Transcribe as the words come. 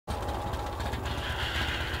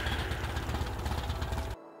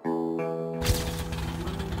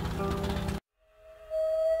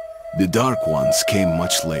The Dark Ones came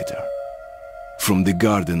much later, from the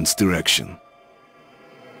garden's direction.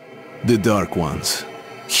 The Dark Ones,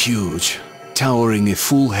 huge, towering a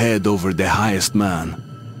full head over the highest man.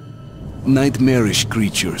 Nightmarish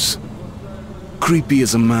creatures, creepy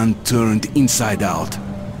as a man turned inside out.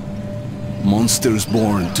 Monsters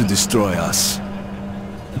born to destroy us.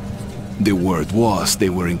 The word was they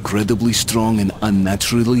were incredibly strong and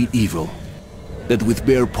unnaturally evil. That with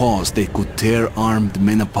bare paws they could tear armed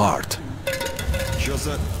men apart.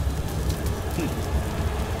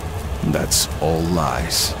 That's all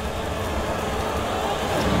lies.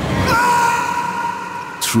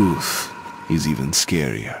 Truth is even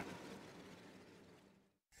scarier.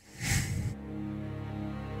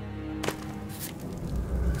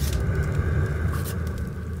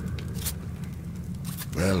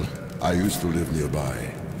 Well, I used to live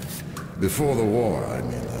nearby. Before the war, I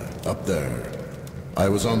mean, up there. I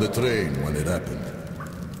was on the train when it happened.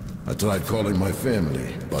 I tried calling my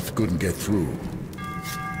family, but couldn't get through.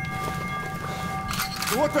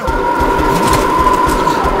 What the...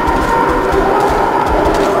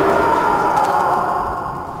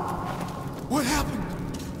 What happened?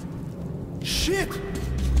 Shit!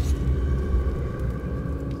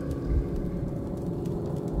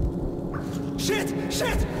 Shit!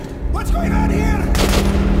 Shit! What's going on here?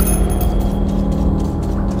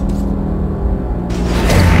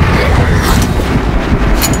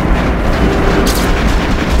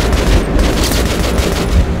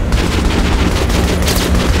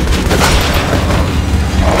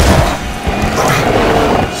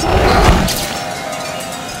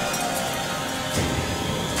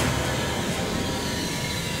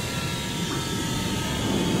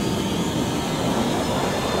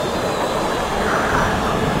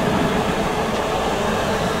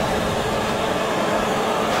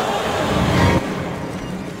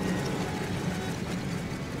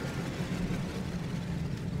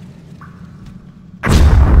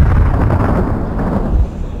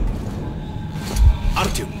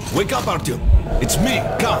 Wake up, Artyom! It's me,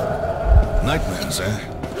 Khan! Nightmares,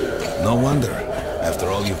 eh? No wonder, after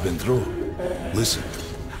all you've been through. Listen,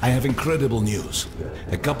 I have incredible news.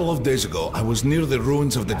 A couple of days ago, I was near the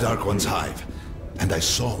ruins of the Dark One's hive, and I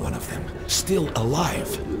saw one of them, still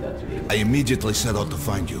alive. I immediately set out to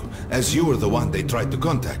find you, as you were the one they tried to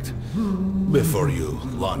contact, before you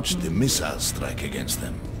launched the missile strike against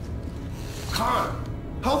them. Khan!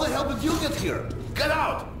 How the hell did you get here? Get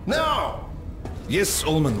out! Now! Yes,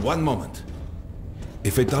 Ullman, one moment.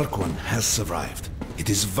 If a Dark One has survived, it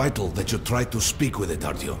is vital that you try to speak with it,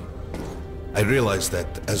 Artyom. I realize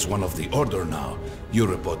that, as one of the Order now, you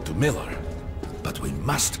report to Miller. But we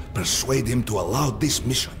must persuade him to allow this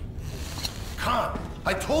mission. Khan!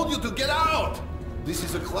 I told you to get out! This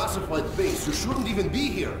is a classified base. You shouldn't even be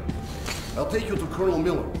here. I'll take you to Colonel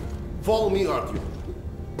Miller. Follow me, Artyom.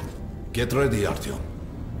 Get ready, Artyom.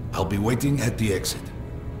 I'll be waiting at the exit.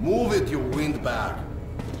 Move it, you windbag!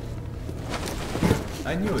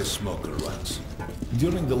 I knew a smoker once.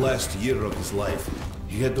 During the last year of his life,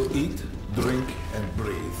 he had to eat, drink, and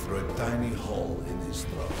breathe through a tiny hole in his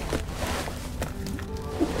throat.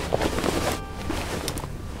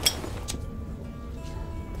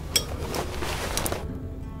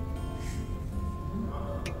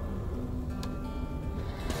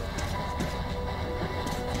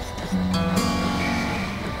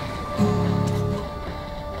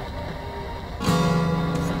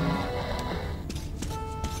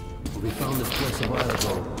 A while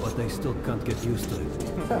ago, but I still can't get used to it.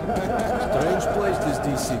 Strange place, this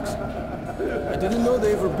D6. I didn't know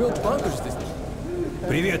they ever built bunkers this...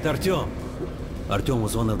 Привет, Artyom! Artyom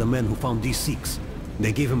was one of the men who found D6.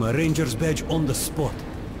 They gave him a ranger's badge on the spot.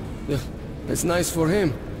 Yeah, that's nice for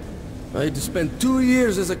him. I had to spend 2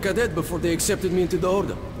 years as a cadet before they accepted me into the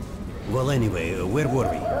Order. Well, anyway, where were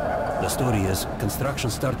we? The story is, construction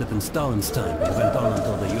started in Stalin's time and went on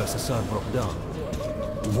until the USSR broke down.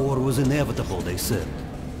 War was inevitable, they said.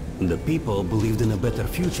 The people believed in a better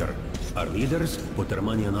future. Our leaders put their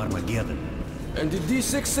money on Armageddon. And did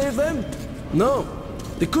D6 save them? No.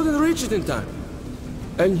 They couldn't reach it in time.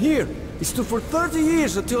 And here, it stood for 30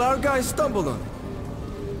 years until our guys stumbled on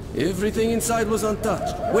it. Everything inside was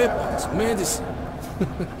untouched. Weapons, medicine.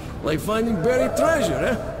 Like finding buried treasure,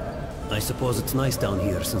 eh? I suppose it's nice down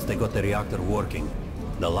here since they got the reactor working.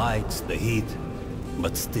 The lights, the heat.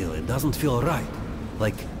 But still, it doesn't feel right.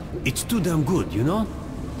 Like, it's too damn good, you know?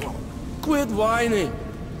 Quit whining.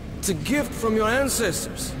 It's a gift from your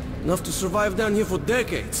ancestors. Enough to survive down here for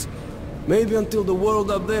decades. Maybe until the world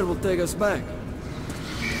up there will take us back.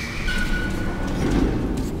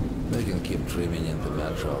 We can keep trimming into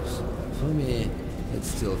metros. For me, It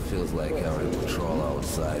still feels like every patrol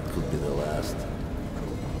outside could be the last.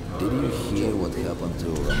 Did you hear what happened to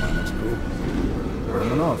Romanov's group?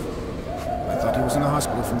 Romanov? I thought he was in the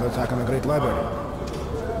hospital from the attack on the Great Library.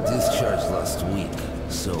 Discharged last week,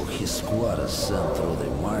 so his squad is sent through the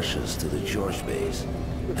marshes to the church base.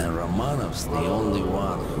 And Romanov's the only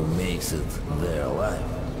one who makes it there alive.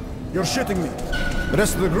 You're shitting me! The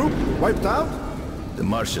rest of the group? Wiped out? The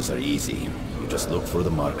marshes are easy. You just look for the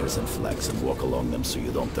markers and flags and walk along them so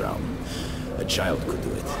you don't drown. A child could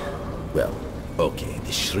do it. Well, okay,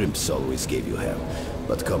 the shrimps always gave you hell.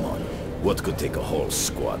 But come on, what could take a whole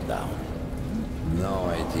squad down? No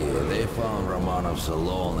idea. They found Romanov's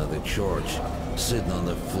alone at the church, sitting on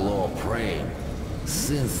the floor praying.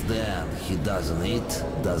 Since then, he doesn't eat,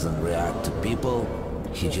 doesn't react to people,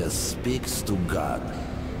 he just speaks to God.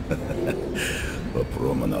 But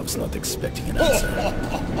Romanov's not expecting an answer.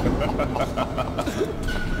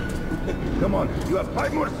 Come on, you have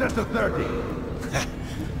 5 more sets of 30.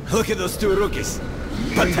 Look at those two rookies.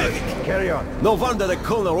 Pathetic. Carry on. No wonder the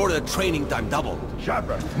colonel ordered training time double.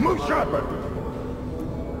 Sharper. Move sharper.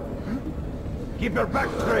 Keep your back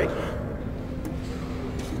straight.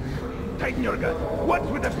 Tighten your gun. What's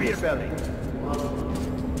with the beer belly?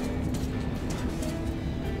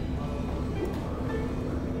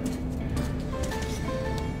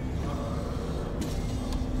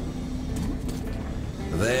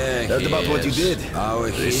 There Heard he about what you is, did. Our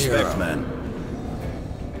Respect, hero. man.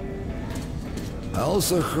 I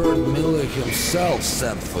also heard Miller himself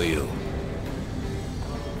sent for you.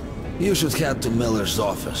 You should head to Miller's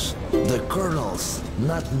office. The colonel's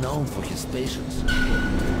not known for his patience.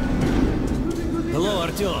 Hello,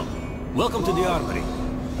 Artyom. Welcome to the armory.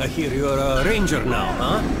 I hear you're a ranger now,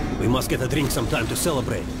 huh? We must get a drink sometime to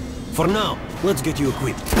celebrate. For now, let's get you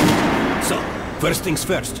equipped. So, first things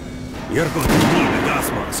first. You're going to need a gas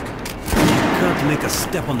mask. You can't make a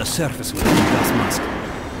step on the surface without a gas mask.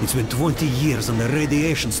 It's been 20 years and the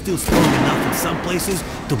radiation's still strong enough in some places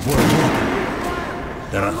to boil water.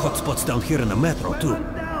 There are hot spots down here in the metro, too.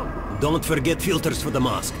 Don't forget filters for the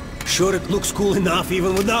mask. Sure, it looks cool enough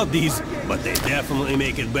even without these, but they definitely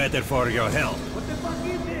make it better for your health.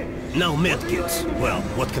 Now medkits. Well,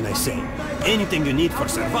 what can I say? Anything you need for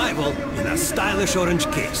survival in a stylish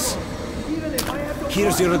orange case.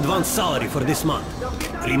 Here's your advance salary for this month.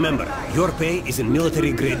 Remember, your pay is in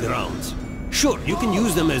military-grade rounds. Sure, you can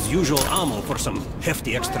use them as usual ammo for some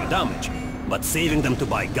hefty extra damage, but saving them to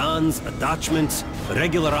buy guns, attachments,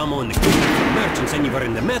 regular ammo and equipment for merchants anywhere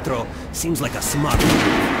in the metro seems like a smart move.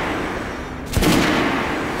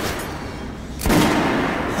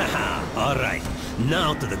 Haha, alright.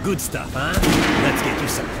 Now to the good stuff, huh? Let's get you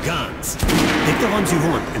some guns. Take the ones you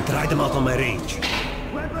want and try them out on my range.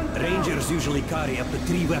 Rangers usually carry up to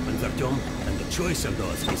 3 weapons, Artyom, and the choice of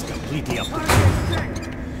those is completely up to you.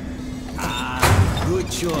 Ah,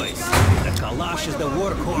 good choice. The Kalash is the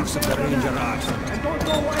workhorse of the Ranger arsenal.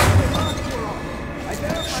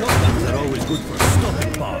 Shotguns are always good for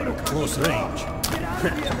stopping power at close range.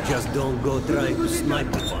 Just don't go trying to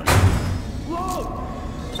snipe with one.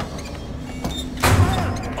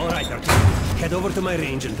 Alright, Artyom. Head over to my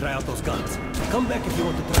range and try out those guns. Come back if you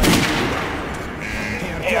want to try it.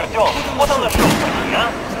 Hey Artyom, put on the show for me,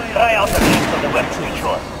 huh? Try out the rest of the weapons we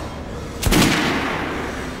chose.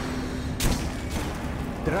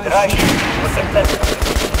 Try shooting with the sensor.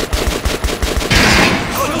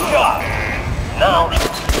 Good job! Now,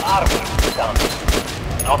 armor down.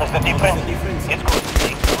 Notice the difference? It's good to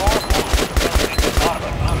take more bullets to penetrate the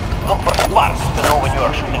armor. Look for sparks to know when you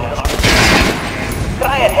are shooting an armor.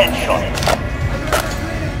 Try a headshot.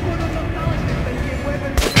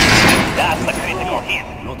 That's the critical hit.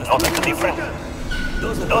 Notice the difference?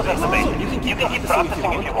 Those are the basics. You can keep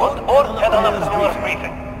practicing if you want, or head on up to Miller's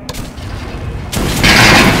briefing.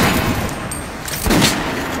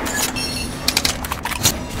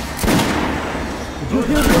 Did you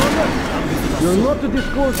hear the order? You're not to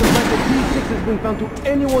disclose the fact that D6 has been found to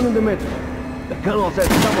anyone in the metro. The colonel says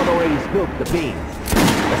someone already spilled the beans.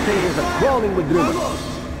 The stations are crawling with rumors.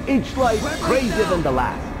 Each life crazier than the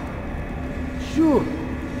last. Sure.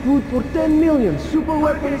 Food for 10 million, super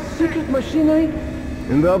weapons, secret machinery.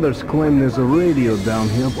 And others claim there's a radio down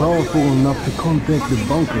here powerful enough to contact the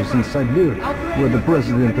bunkers in Siberia, where the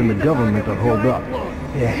president and the government are holed up.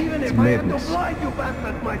 Yeah, it's madness.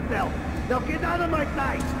 Now get out of my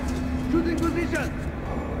sight! Shooting position!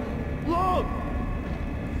 Load!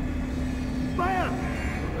 Fire!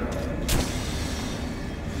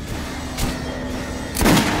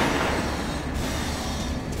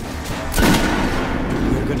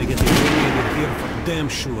 We're gonna get irradiated here for damn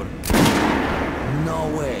sure. No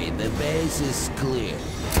way, the base is clear.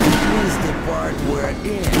 This is the part we're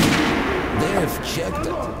in. They've checked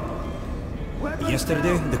it.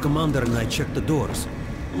 Yesterday, the commander and I checked the doors.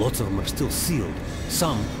 Lots of them are still sealed.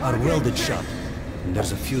 Some are welded shut. And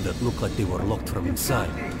there's a few that look like they were locked from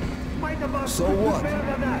inside. So what?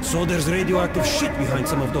 So there's radioactive shit behind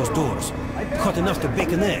some of those doors. Hot enough to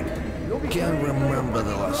bake an egg. Can't remember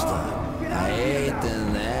the last time I ate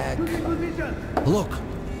an egg. Look,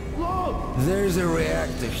 there's a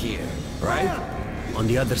reactor here, right? On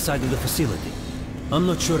the other side of the facility. I'm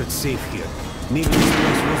not sure it's safe here. Maybe this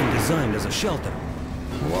place wasn't designed as a shelter.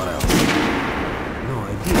 What else? No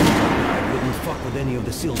idea. I wouldn't fuck with any of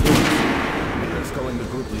the sealed doors. Miller's calling the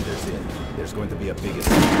group leaders in. There's going to be a big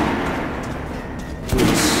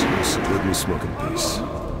Please, let me smoke in peace.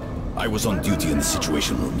 I was on duty in the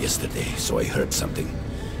Situation Room yesterday, so I heard something.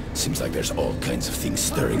 Seems like there's all kinds of things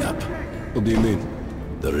stirring up. What do you mean?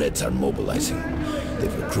 The Reds are mobilizing.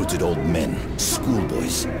 They've recruited old men,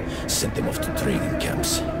 schoolboys, sent them off to training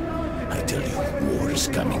camps. I tell you, war is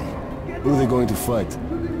coming. Who are they going to fight?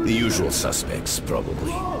 The usual suspects,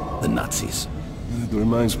 probably. The Nazis. That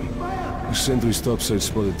reminds me. The sentry's topside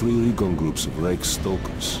spotted 3 recon groups of Reich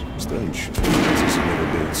stalkers. Strange. Nazis have never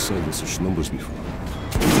been inside in such numbers before.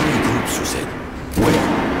 3 groups, you said?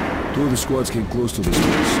 Where? 2 of the squads came close to this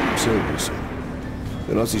place. Observed, so.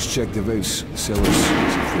 The Nazis checked the base, cellars,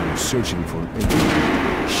 as if they were searching for an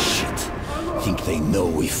enemy. Shit. Think they know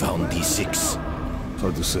we found D6?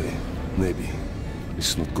 Hard to say. Maybe.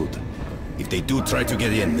 It's not good. If they do try to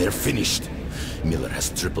get in, they're finished. Miller has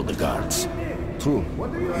tripled the guards. True.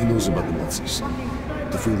 He knows about the Nazis.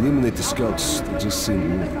 But if we eliminate the scouts, they'll just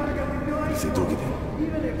send more. If they do get in,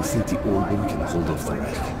 I think the Order can hold off the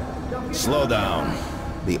Reich. Slow down.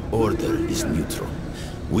 The Order is neutral.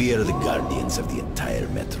 We are the guardians of the entire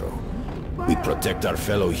Metro. We protect our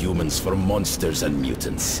fellow humans from monsters and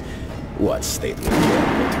mutants. What state would dare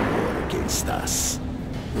go to war against us?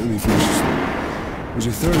 Let me finish this one. There's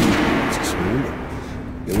a third group of Nazis, remember?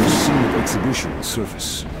 They were seen at exhibition on the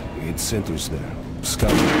surface. We had sentries there,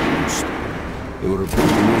 scouting the coast. They were reporting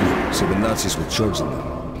in, so the Nazis were charging them,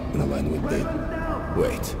 and the line went dead.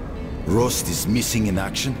 Wait, Rost is missing in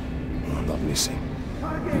action? No, not missing.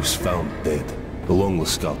 He was found dead, along with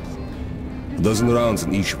Scout. A dozen rounds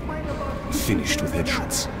in each one, finished with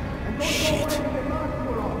headshots. Shit.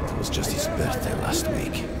 It was just his birthday last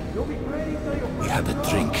week. We had a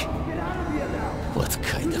drink. What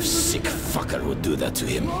kind of sick fucker would do that to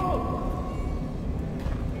him?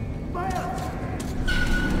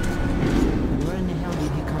 Where in the hell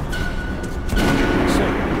did he come from?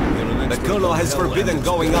 The Colonel has forbidden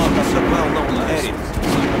going out of the well-known areas.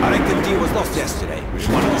 I reckon D was lost yesterday.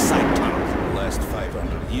 One of the side tunnels. The last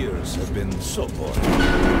 500 years have been so boring.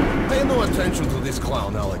 Pay no attention to this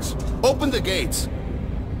clown, Alex. Open the gates.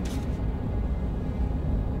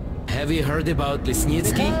 Have you heard about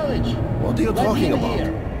Lesnitsky? What are you talking about?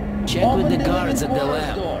 Check with the guards at the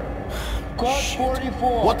lab. Code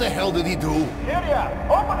 44. What the hell did he do? Area,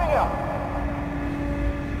 opening up.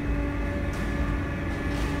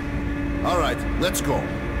 All right, let's go.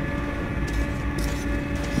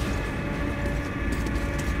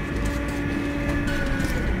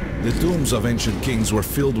 The tombs of ancient kings were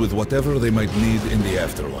filled with whatever they might need in the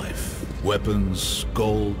afterlife. Weapons,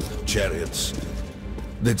 gold, chariots.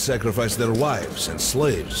 They'd sacrifice their wives and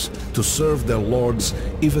slaves to serve their lords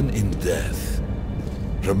even in death.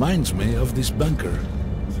 Reminds me of this bunker.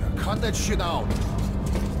 Cut that shit out.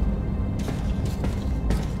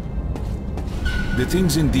 The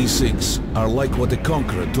things in D6 are like what the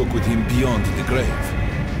Conqueror took with him beyond the grave.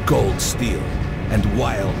 Gold steel, and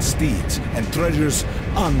wild steeds, and treasures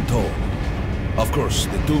untold. Of course,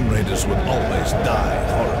 the Tomb Raiders would always die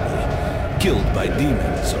horribly, killed by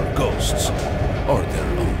demons or ghosts, or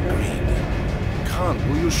their own greed. Khan,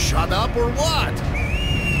 will you shut up or what?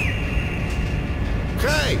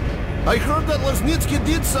 Hey, I heard that Lesnitsky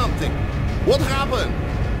did something. What happened?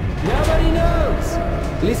 Nobody knows.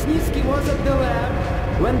 Lesnitsky was at the lab.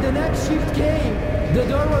 When the next shift came, the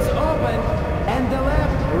door was open and the lab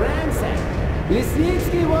ransacked.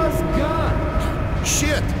 Lesnitsky was gone.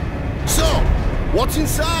 Shit! So, what's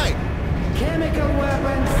inside? Chemical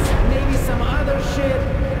weapons, maybe some other shit.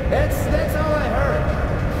 That's all I heard.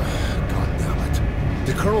 God damn it.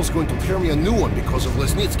 The Colonel's going to tear me a new one because of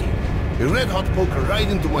Lesnitsky. A red-hot poker right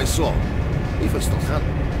into my soul. If I still have it.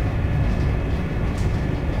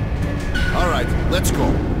 All right, let's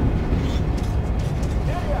go.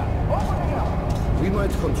 We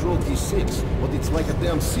might control D6, but it's like a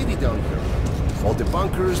damn city down here. All the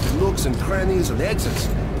bunkers, the nooks and crannies and exits.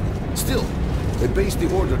 Still, a base the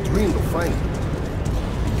Order dreamed of finding.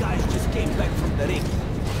 The guys just came back from the ring.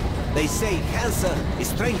 They say Hansa is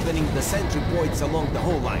strengthening the sentry points along the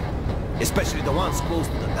whole line, especially the ones close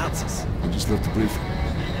to the Nazis. We just left the briefing.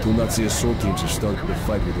 2 Nazi assault teams have started a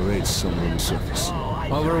fight with the raids somewhere on the surface.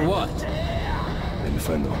 Over what? Let me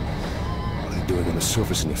find out. What are they doing on the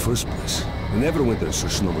surface in the first place? They never went there in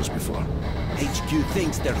such numbers before. HQ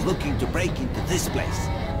thinks they're looking to break into this place.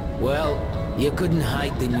 Well, you couldn't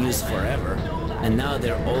hide the news forever, and now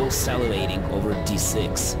they're all salivating over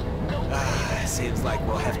D6. Seems like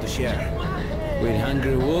we'll have to share. With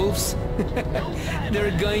hungry wolves?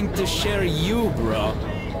 They're going to share you, bro.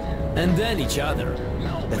 And then each other.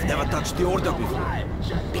 They've never touched the Order before.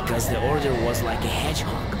 Because the Order was like a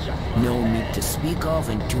hedgehog. No meat to speak of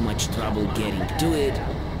and too much trouble getting to it.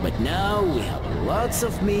 But now we have lots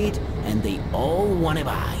of meat and they all want to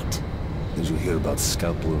bite. Did you hear about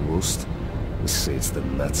Scalpel and Roast? They say it's the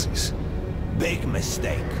Nazis. Big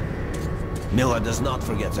mistake. Miller does not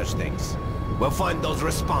forget such things. We'll find those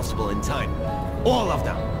responsible in time. All of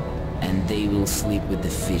them. And they will sleep with the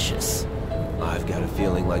fishes. I've got a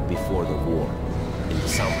feeling like before the war. In the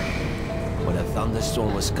summer. When a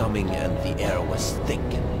thunderstorm was coming and the air was thick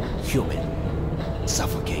and humid.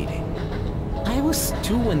 Suffocating. I was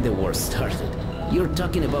 2 when the war started. You're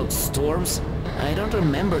talking about storms? I don't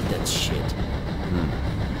remember that shit.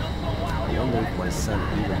 I wonder if my son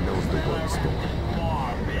even knows the word storm.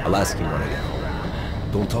 I'll ask him when I get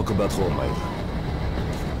home. Don't talk about home either.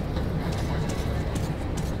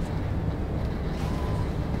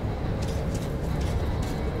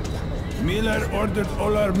 Miller ordered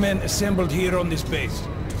all our men assembled here on this base.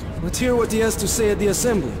 Let's hear what he has to say at the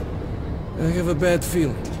assembly. I have a bad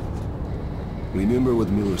feeling. Remember what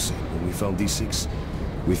Miller said when we found D6?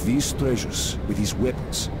 With these treasures, with these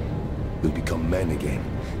weapons, we'll become men again.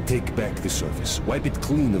 Take back the surface, wipe it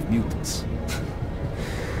clean of mutants.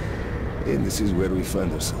 And this is where we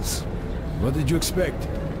find ourselves. What did you expect?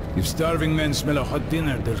 If starving men smell a hot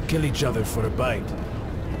dinner, they'll kill each other for a bite.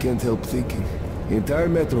 Can't help thinking. The entire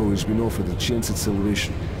metro has been offered a chance at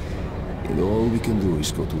salvation. And all we can do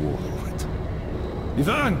is go to war over it.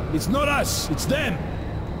 Ivan, it's not us, it's them!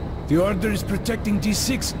 The Order is protecting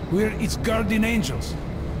D6, we're its guardian angels.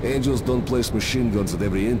 Angels don't place machine guns at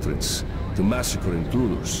every entrance to massacre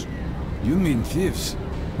intruders. You mean thieves,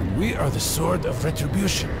 and we are the sword of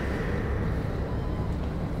retribution.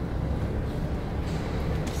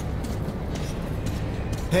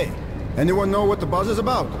 Hey, anyone know what the buzz is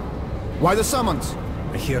about? Why the summons?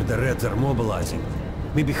 I hear the Reds are mobilizing.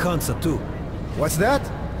 Maybe Hansa too. What's that?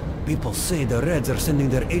 People say the Reds are sending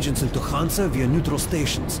their agents into Hansa via neutral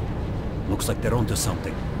stations. Looks like they're onto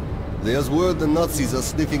something. There's word the Nazis are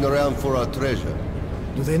sniffing around for our treasure.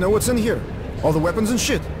 Do they know what's in here? All the weapons and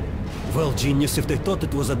shit? Well, genius, if they thought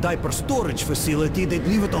it was a diaper storage facility, they'd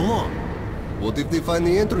leave it alone. What if they find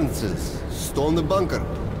the entrances? Storm the bunker?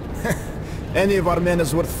 Any of our men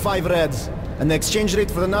is worth 5 Reds, and the exchange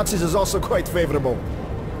rate for the Nazis is also quite favorable.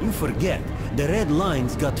 You forget, the Red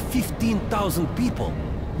Line's got 15,000 people.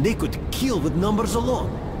 They could kill with numbers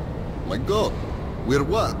alone. My god, we're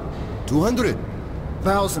what? 200?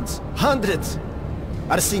 Thousands. Hundreds!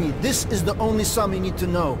 Arseny, this is the only sum you need to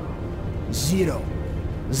know. 0.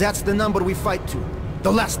 That's the number we fight to.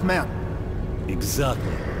 The last man.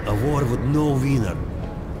 Exactly. A war with no winner.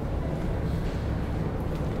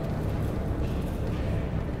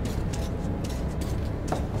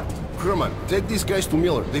 Kerman, take these guys to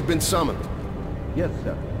Miller. They've been summoned. Yes,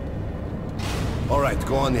 sir. All right,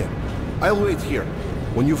 go on in. I'll wait here.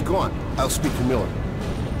 When you've gone, I'll speak to Miller.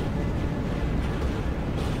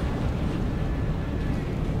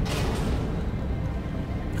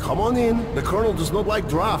 Come on in. The Colonel does not like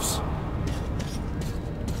drafts.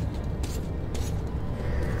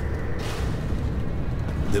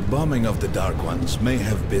 The bombing of the Dark Ones may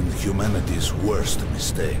have been humanity's worst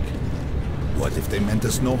mistake. What if they meant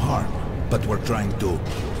us no harm, but were trying to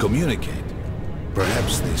communicate?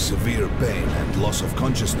 Perhaps the severe pain and loss of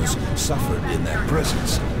consciousness suffered in their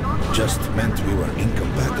presence just meant we were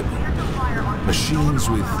incompatible. Machines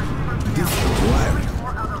with different wiring.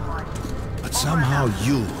 But somehow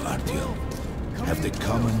you, Artyom, have the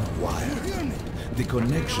common wire. The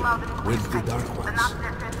connection with the Dark Ones.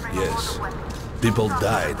 Yes, people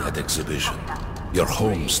died at exhibition. Your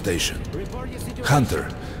home station.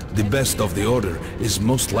 Hunter, the best of the Order, is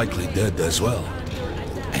most likely dead as well.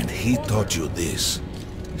 And he taught you this.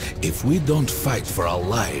 If we don't fight for our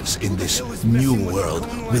lives in this new world,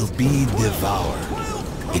 we'll be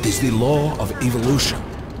devoured. It is the law of evolution.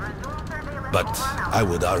 But I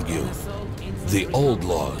would argue, the old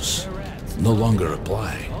laws no longer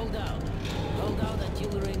apply.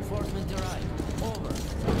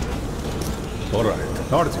 All right,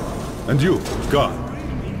 Artyom, And you, Khan,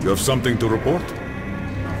 you have something to report?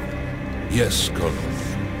 Yes, Colonel.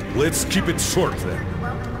 Let's keep it short then.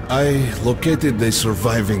 I located the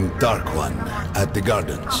surviving Dark One at the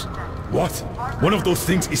gardens. What? One of those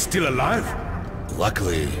things is still alive?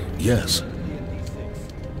 Luckily, yes.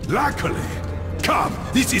 Luckily? Come,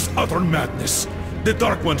 this is utter madness. The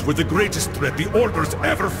Dark Ones were the greatest threat the Order's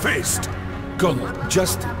ever faced. Colonel,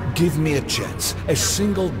 just give me a chance. A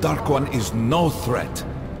single Dark One is no threat.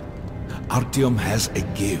 Artyom has a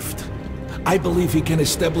gift. I believe he can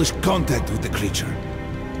establish contact with the creature.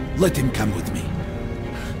 Let him come with me.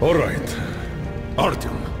 All right.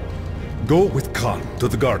 Artyom, go with Khan to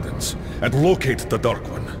the gardens and locate the Dark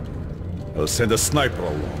One. I'll send a sniper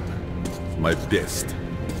along. My best.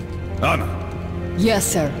 Anna. Yes,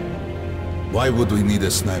 sir. Why would we need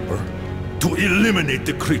a sniper? To eliminate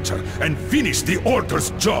the creature and finish the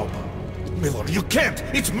Order's job. Miller, you can't!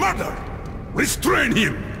 It's murder! Restrain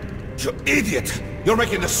him! You idiot! You're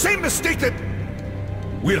making the same mistake that...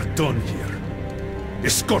 We're done here.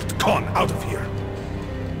 Escort Khan out of here.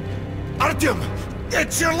 Artyom!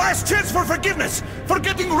 It's your last chance for forgiveness! For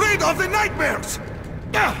getting rid of the nightmares!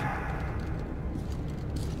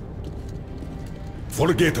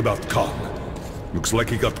 Forget about Khan. Looks like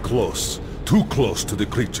he got close. Too close to the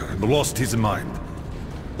creature and lost his mind.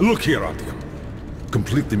 Look here, Artyom.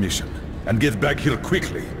 Complete the mission and get back here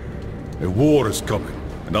quickly. A war is coming,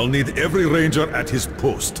 and I'll need every ranger at his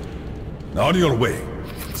post. On your way.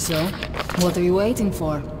 So, what are you waiting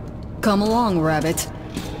for? Come along, Rabbit.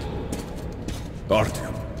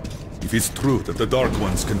 Artyom, if it's true that the Dark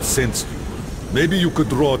Ones can sense you, maybe you could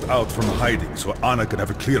draw it out from hiding so Anna can have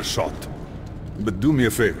a clear shot. But do me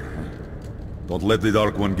a favor. Don't let the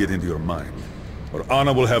Dark One get into your mind, or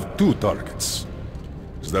Anna will have 2 targets.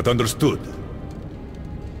 Is that understood?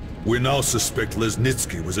 We now suspect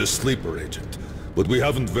Lesnitsky was a sleeper agent, but we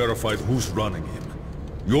haven't verified who's running him.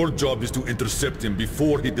 Your job is to intercept him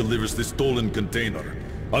before he delivers the stolen container.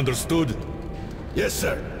 Understood? Yes,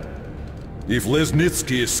 sir. If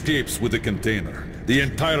Lesnitsky escapes with the container, the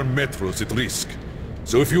entire metro's at risk.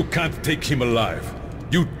 So if you can't take him alive,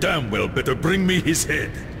 you damn well better bring me his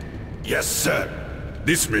head. Yes, sir.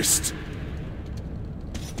 Dismissed.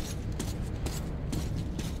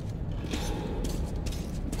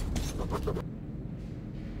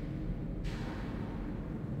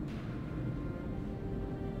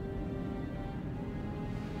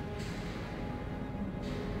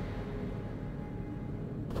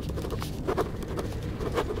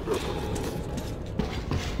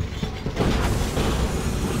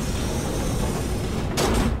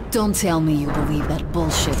 Don't tell me you believe that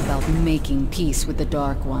bullshit about making peace with the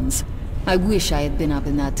Dark Ones. I wish I had been up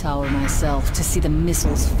in that tower myself to see the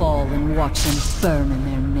missiles fall and watch them burn in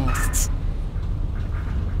their nests.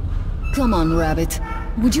 Come on, Rabbit.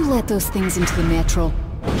 Would you let those things into the metro?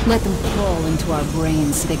 Let them crawl into our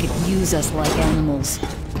brains so they could use us like animals.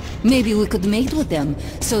 Maybe we could mate with them,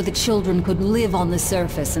 so the children could live on the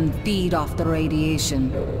surface and feed off the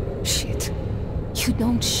radiation. Shit. You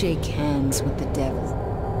don't shake hands with the devil.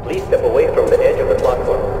 Please step away from the edge of the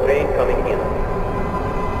platform. Train coming in.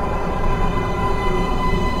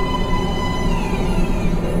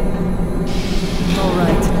 All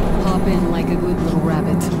right, hop in like a good little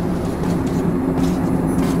rabbit.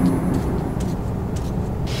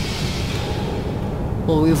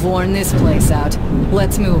 Well, we've worn this place out.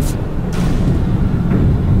 Let's move.